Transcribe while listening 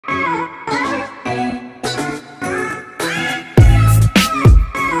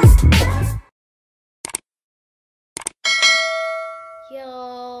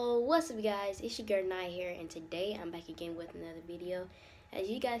What's up, guys? It's your girl Nye here, and today I'm back again with another video. As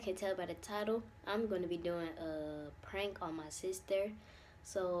you guys can tell by the title, I'm going to be doing a prank on my sister.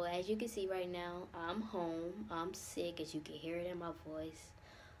 So as you can see right now, I'm home. I'm sick, as you can hear it in my voice.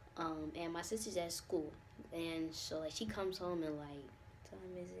 And my sister's at school, and so like she comes home in like, what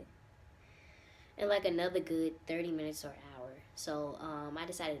time is it? In like another good 30 minutes or hour. So I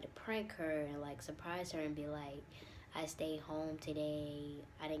decided to prank her and like surprise her and be like, I stayed home today,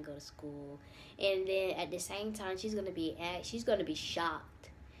 I didn't go to school. And then at the same time, she's gonna be shocked,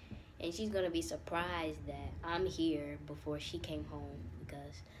 and she's gonna be surprised that I'm here before she came home,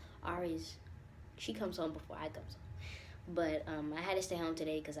 because she comes home before I come home. But I had to stay home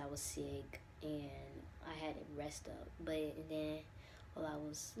today because I was sick and I had to rest up. But then while I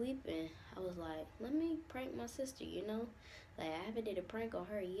was sleeping, I was like, let me prank my sister, you know? Like, I haven't did a prank on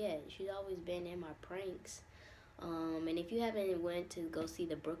her yet. She's always been in my pranks. And if you haven't went to go see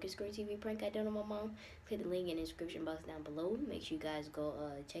the Broken Screen TV prank I did on my mom, click the link in the description box down below. Make sure you guys go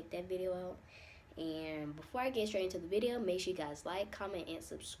check that video out. And before I get straight into the video, make sure you guys like, comment, and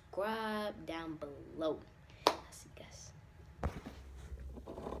subscribe down below. I'll see you guys.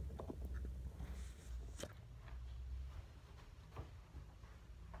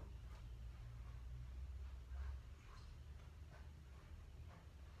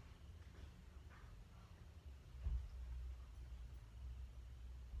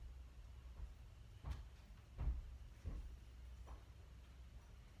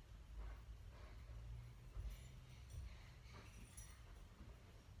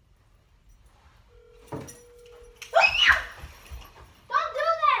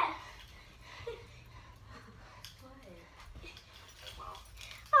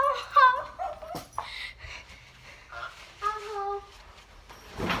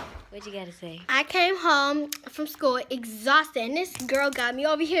 What you gotta say? I came home from school exhausted, and this girl got me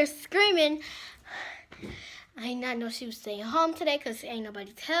over here screaming. I did not know she was staying home today because ain't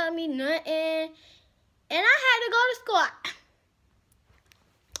nobody telling me nothing. And I had to go to school.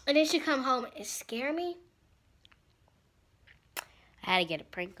 And then she come home and scare me. I had to get a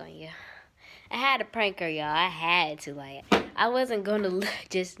prank on you. I had to prank her, y'all. I had to. Like, I wasn't going to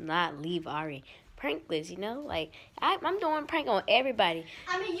just not leave Ari prankless, you know? Like, I'm doing prank on everybody.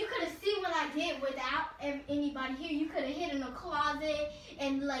 I mean, you could have seen what I did without anybody here. You could have hid in a closet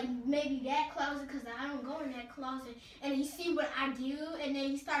and, like, maybe that closet, because I don't go in that closet. And you see what I do, and then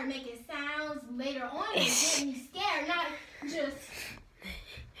you start making sounds later on and get me scared, not just...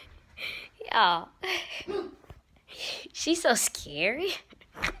 Y'all. She's so scary.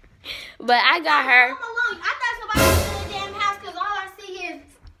 But I got her. I thought somebody was in the damn house because all I see is...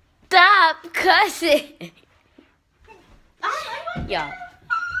 Stop cussing. Y'all.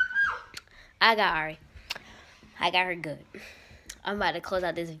 I got Ari. I got her good. I'm about to close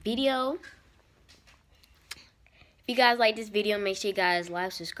out this video. If you guys like this video, make sure you guys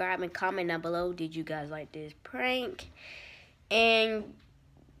like, subscribe, and comment down below. Did you guys like this prank? And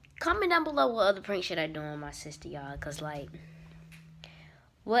comment down below what other prank should I do on my sister, y'all. Because, like,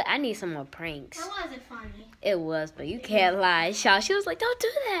 what? I need some more pranks. How was it funny? It was, but you can't lie, y'all. She was like, don't do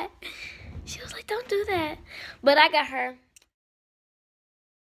that. She was like, don't do that. But I got her.